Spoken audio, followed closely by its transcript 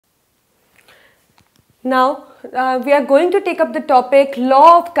Now we are going to take up the topic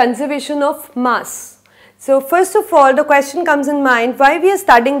law of conservation of mass. So first of all, the question comes in mind, why we are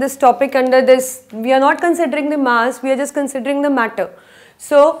studying this topic under this? We are not considering the mass, we are just considering the matter.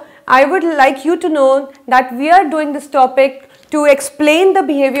 So I would like you to know that we are doing this topic to explain the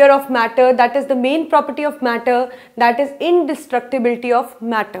behavior of matter, that is the main property of matter, that is indestructibility of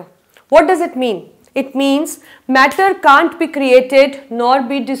matter. What does it mean? It means matter can't be created nor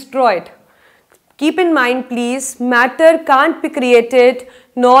be destroyed. Keep in mind please, matter can't be created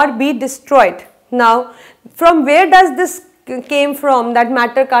nor be destroyed. Now, from where does this came from, that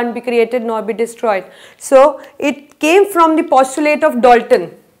matter can't be created nor be destroyed? So, it came from the postulate of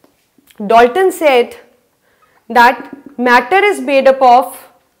Dalton. Dalton said that matter is made up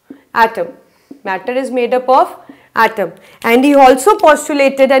of atom. Matter is made up of atom. And he also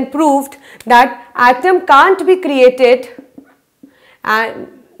postulated and proved that atom can't be created and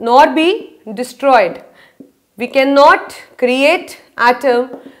nor be destroyed. We cannot create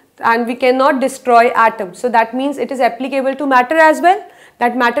atom and we cannot destroy atom. So that means it is applicable to matter as well,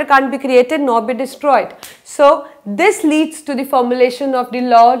 that matter can't be created nor be destroyed. So this leads to the formulation of the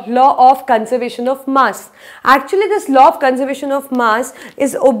law of conservation of mass. Actually this law of conservation of mass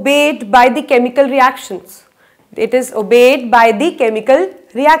is obeyed by the chemical reactions. It is obeyed by the chemical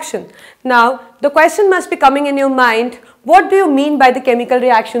reaction. Now the question must be coming in your mind, what do you mean by the chemical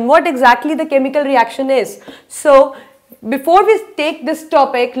reaction? What exactly the chemical reaction is? So before we take this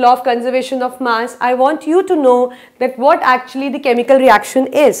topic, law of conservation of mass, I want you to know that what actually the chemical reaction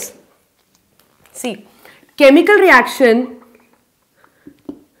is. See, chemical reaction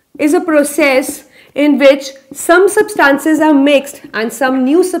is a process in which some substances are mixed and some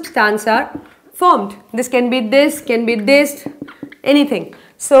new substances are formed. This can be this, anything.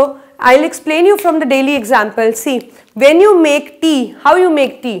 So I'll explain you from the daily example. See, when you make tea, how you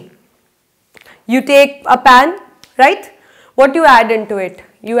make tea? You take a pan, right? What you add into it?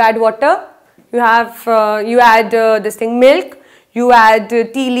 You add water, you add milk, you add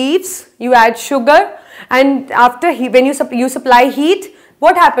tea leaves, you add sugar, and after when you supply heat,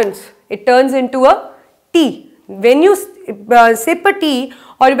 what happens? It turns into a tea. When you sip a tea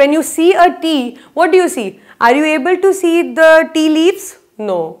or when you see a tea, what do you see? Are you able to see the tea leaves?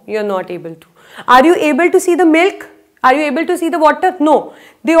 No, you are not able to. Are you able to see the milk? Are you able to see the water? No.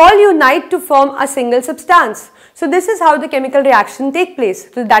 They all unite to form a single substance. So this is how the chemical reaction takes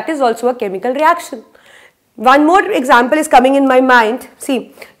place. So that is also a chemical reaction. One more example is coming in my mind.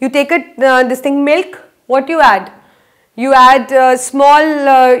 See, you take milk, what you add? You add a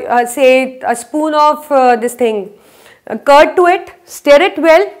small, say a spoon of curd to it, stir it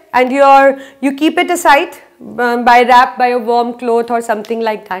well, and you keep it aside wrapped by a warm cloth or something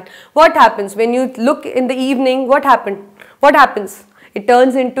like that. What happens when you look in the evening? What happens? It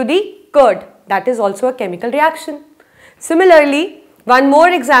turns into the curd. That is also a chemical reaction. Similarly, one more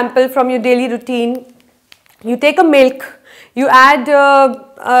example from your daily routine. You take a milk, you add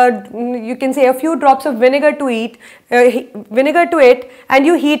you can say a few drops of vinegar to it, and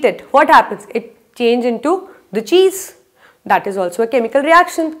you heat it. What happens? It changes into the cheese. That is also a chemical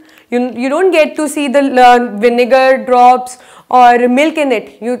reaction. You don't get to see the vinegar drops or milk in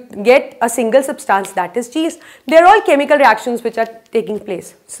it. You get a single substance, that is cheese. They are all chemical reactions which are taking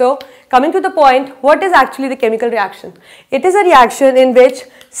place. So coming to the point, what is actually the chemical reaction? It is a reaction in which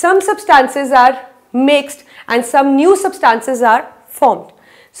some substances are mixed and some new substances are formed.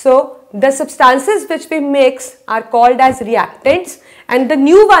 So the substances which we mix are called as reactants, and the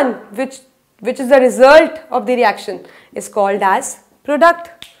new one which is the result of the reaction is called as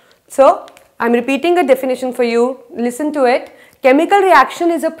product. So I am repeating a definition for you, listen to it. Chemical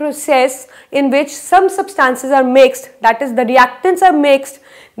reaction is a process in which some substances are mixed, that is the reactants are mixed,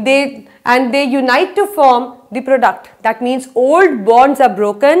 they unite to form the product. That means old bonds are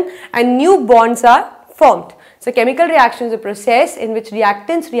broken and new bonds are formed. So chemical reaction is a process in which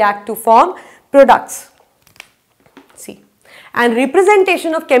reactants react to form products. See, and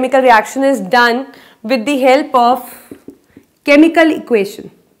representation of chemical reaction is done with the help of chemical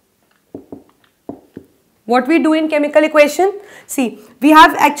equation. What we do in chemical equation? See, we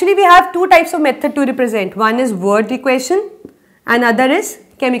have two types of method to represent. One is word equation and other is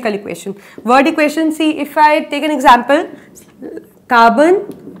chemical equation. Word equation, see, if I take an example,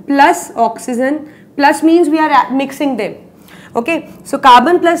 carbon plus oxygen, plus means we are mixing them. Okay, so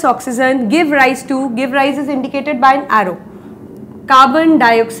carbon plus oxygen give rise is indicated by an arrow, carbon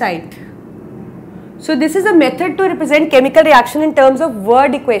dioxide. So this is a method to represent chemical reaction in terms of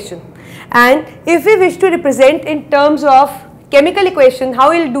word equation. And if we wish to represent in terms of chemical equation, how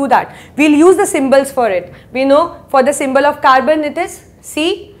we will do that? We will use the symbols for it. We know for the symbol of carbon it is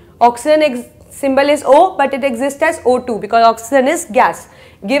C, oxygen symbol is O, but it exists as O2 because oxygen is gas.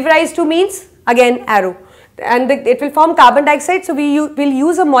 Give rise to means again arrow, and it will form carbon dioxide, so we will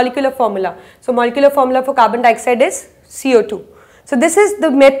use a molecular formula. So molecular formula for carbon dioxide is CO2. So this is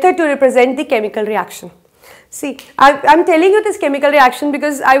the method to represent the chemical reaction. See, I'm telling you this chemical reaction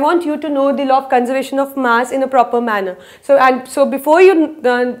because I want you to know the law of conservation of mass in a proper manner. So before you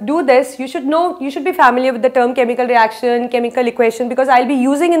do this, you should be familiar with the term chemical reaction, chemical equation, because I'll be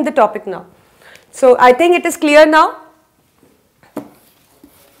using in the topic now. So I think it is clear now.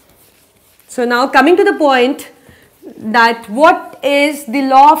 So now coming to the point that what is the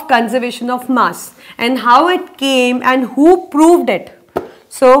law of conservation of mass and how it came and who proved it.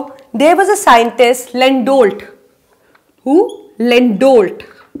 So there was a scientist, Lendolt. Who? Lendolt.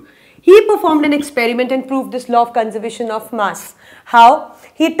 He performed an experiment and proved this law of conservation of mass. How?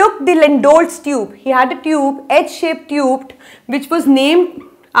 He took the Lendolt's tube. He had a tube, H-shaped tube, which was named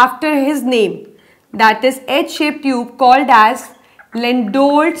after his name. That is H-shaped tube called as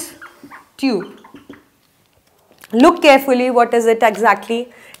Lendolt's tube. Look carefully, what is it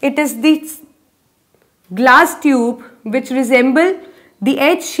exactly? It is the glass tube which resemble the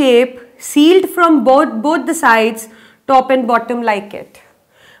H shape, sealed from both the sides, top and bottom like it.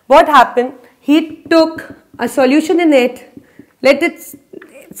 What happened? He took a solution in it, let it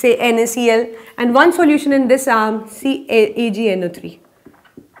say NaCl, and one solution in this arm, AgNO3.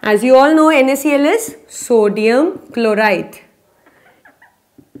 As you all know, NaCl is sodium chloride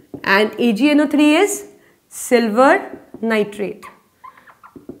and AgNO3 is silver nitrate.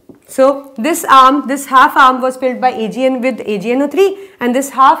 So this half arm was filled by with AgNO3 and this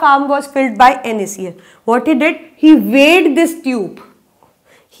half arm was filled by NaCl. What he did? He weighed this tube.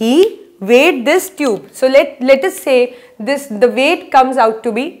 He weighed this tube. So let us say the weight comes out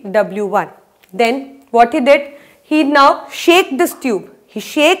to be W1. Then what he did? He now shake this tube. He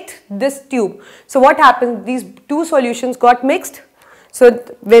shaked this tube. So what happened? These two solutions got mixed. So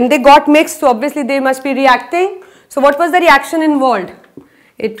when they got mixed, so obviously they must be reacting. So what was the reaction involved?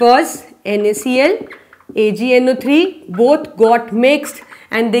 It was NaCl, AgNO3, both got mixed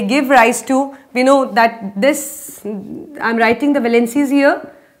and they give rise to, we know that this, I am writing the valencies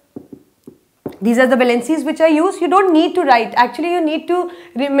here. These are the valencies which are used. You don't need to write, actually you need to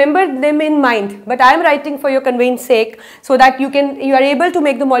remember them in mind, but I am writing for your convenience sake so that you are able to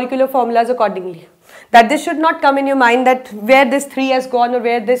make the molecular formulas accordingly. That this should not come in your mind that where this 3 has gone or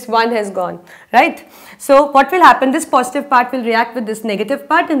where this 1 has gone, right? So what will happen? This positive part will react with this negative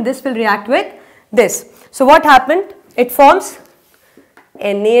part and this will react with this. So what happened? It forms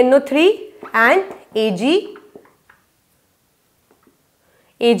NaNO3 and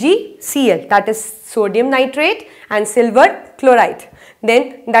AgCl, that is sodium nitrate and silver chloride.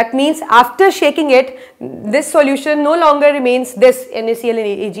 Then that means after shaking it, this solution no longer remains this NaCl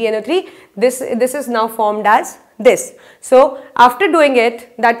and AgNO3. This is now formed as this. So after doing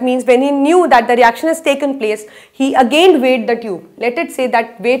it, that means when he knew that the reaction has taken place, he again weighed the tube. Let it say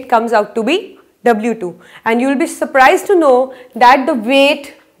that weight comes out to be W2, and you will be surprised to know that the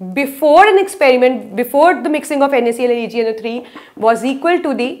weight before an experiment, before the mixing of NaCl and AgNO3 was equal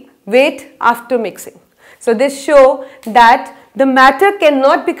to the weight after mixing. So this shows that the matter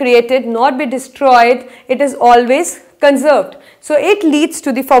cannot be created nor be destroyed, it is always conserved. So it leads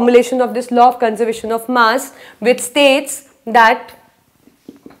to the formulation of this law of conservation of mass, which states that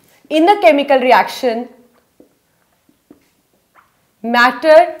in a chemical reaction,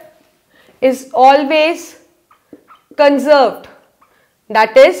 matter is always conserved.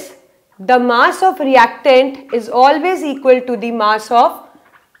 That is, the mass of reactant is always equal to the mass of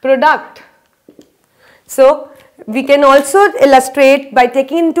product. So we can also illustrate by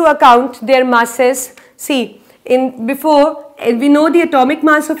taking into account their masses. See, before we know the atomic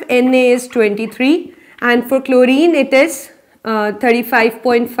mass of Na is 23 and for chlorine it is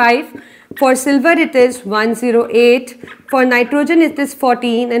 35.5, for silver it is 108, for nitrogen it is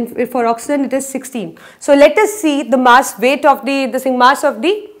 14 and for oxygen it is 16. So let us see the mass weight of mass of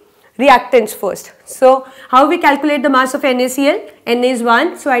the reactants first. So how we calculate the mass of NaCl? Na is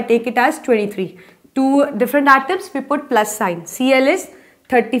 1, so I take it as 23. Two different atoms, we put plus sign. Cl is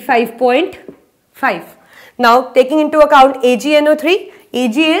 35.5. Now taking into account AgNO3,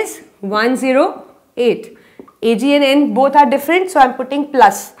 Ag is 108. Ag and N both are different, so I am putting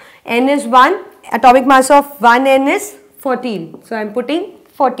plus. N is 1, atomic mass of 1N is 14, so I am putting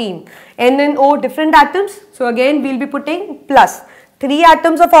 14. N and O different atoms, so again we will be putting plus. 3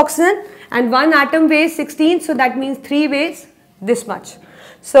 atoms of oxygen and 1 atom weighs 16, so that means 3 weighs this much.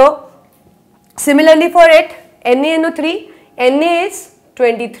 So similarly for it, NaNO3, Na is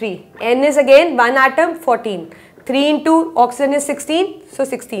 23, N is again 1 atom 14, 3 into oxygen is 16, so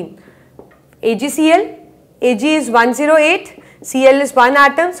 16. AgCl, Ag is 108, Cl is 1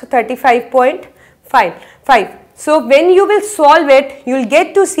 atom, so 35.5. So when you will solve it, you will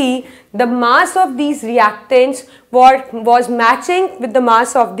get to see the mass of these reactants was matching with the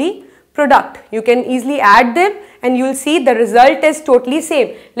mass of the product. You can easily add them and you will see the result is totally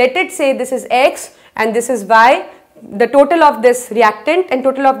same. Let it say this is X and this is Y. The total of this reactant and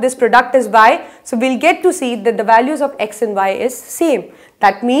total of this product is Y. So we will get to see that the values of X and Y is same.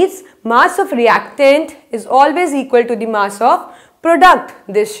 That means mass of reactant is always equal to the mass of product.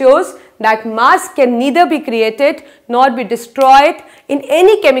 This shows that mass can neither be created nor be destroyed in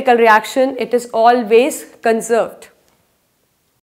any chemical reaction. It is always conserved.